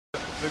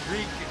the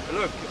Greek,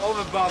 look, on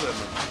the bottom.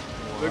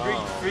 The Greek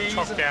trees,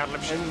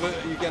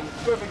 and you can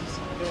perfectly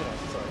see there.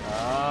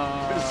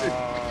 Sorry.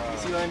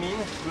 See what I mean?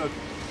 Look.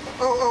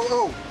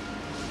 Oh.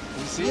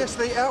 You see? Yes,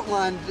 they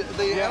outlined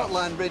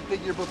red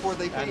figure before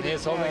they painted. And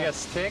he's holding a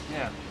stick?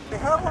 Yeah.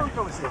 How long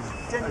ago was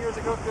this? 10 years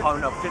ago? 15? Oh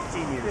no,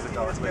 15 years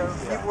ago.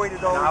 Yeah. You've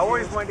waited all I these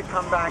always years. wanted to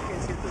come back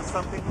and see if there's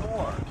something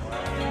more.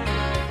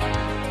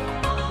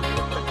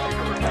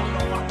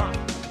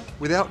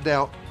 Without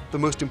doubt, the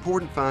most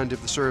important find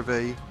of the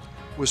survey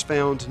was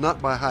found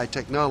not by high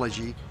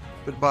technology,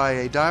 but by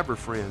a diver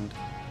friend,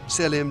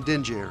 Selim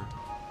Dincer,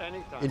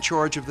 in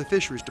charge of the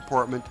fisheries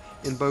department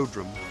in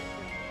Bodrum.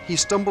 He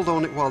stumbled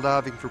on it while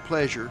diving for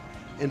pleasure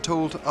and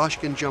told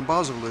Ashkan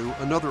Jambazoglu,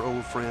 another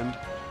old friend,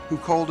 who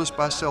called us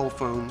by cell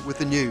phone with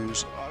the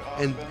news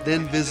and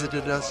then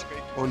visited us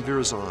on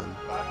Virazon.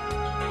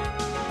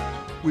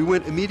 We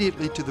went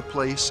immediately to the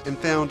place and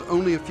found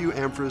only a few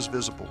amphoras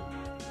visible.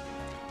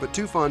 But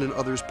Tufan and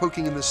others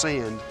poking in the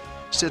sand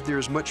said there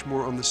is much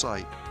more on the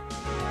site.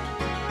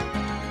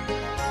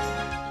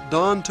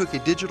 Don took a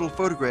digital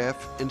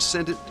photograph and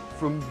sent it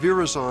from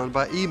Virazon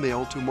by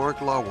email to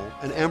Mark Lowell,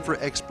 an amphora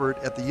expert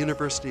at the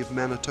University of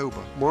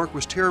Manitoba. Mark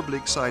was terribly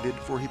excited,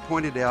 for he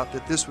pointed out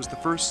that this was the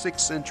first 6th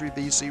century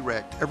BC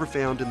wreck ever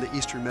found in the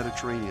eastern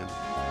Mediterranean.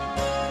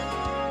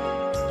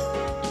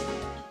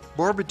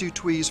 Barbara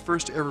Dutui's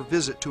first ever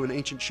visit to an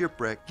ancient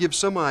shipwreck gives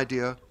some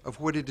idea of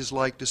what it is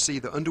like to see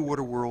the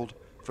underwater world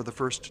for the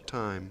first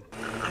time.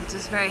 I'm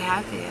just very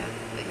happy.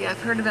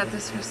 I've heard about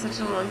this for such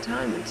a long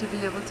time, and to be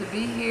able to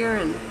be here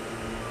and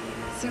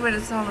see what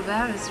it's all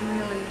about is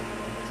really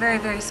very,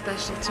 very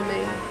special to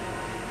me.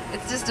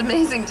 It's just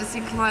amazing to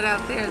see Claude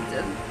out there.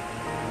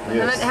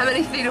 Yes. How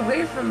many feet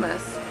away from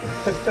us?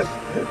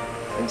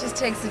 It just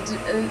takes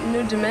a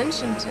new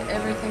dimension to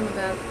everything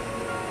about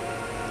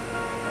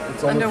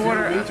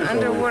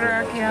underwater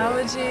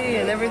archaeology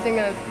and everything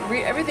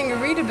you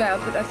read about.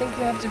 But I think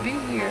you have to be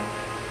here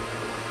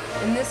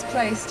in this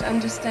place to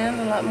understand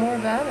a lot more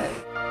about it.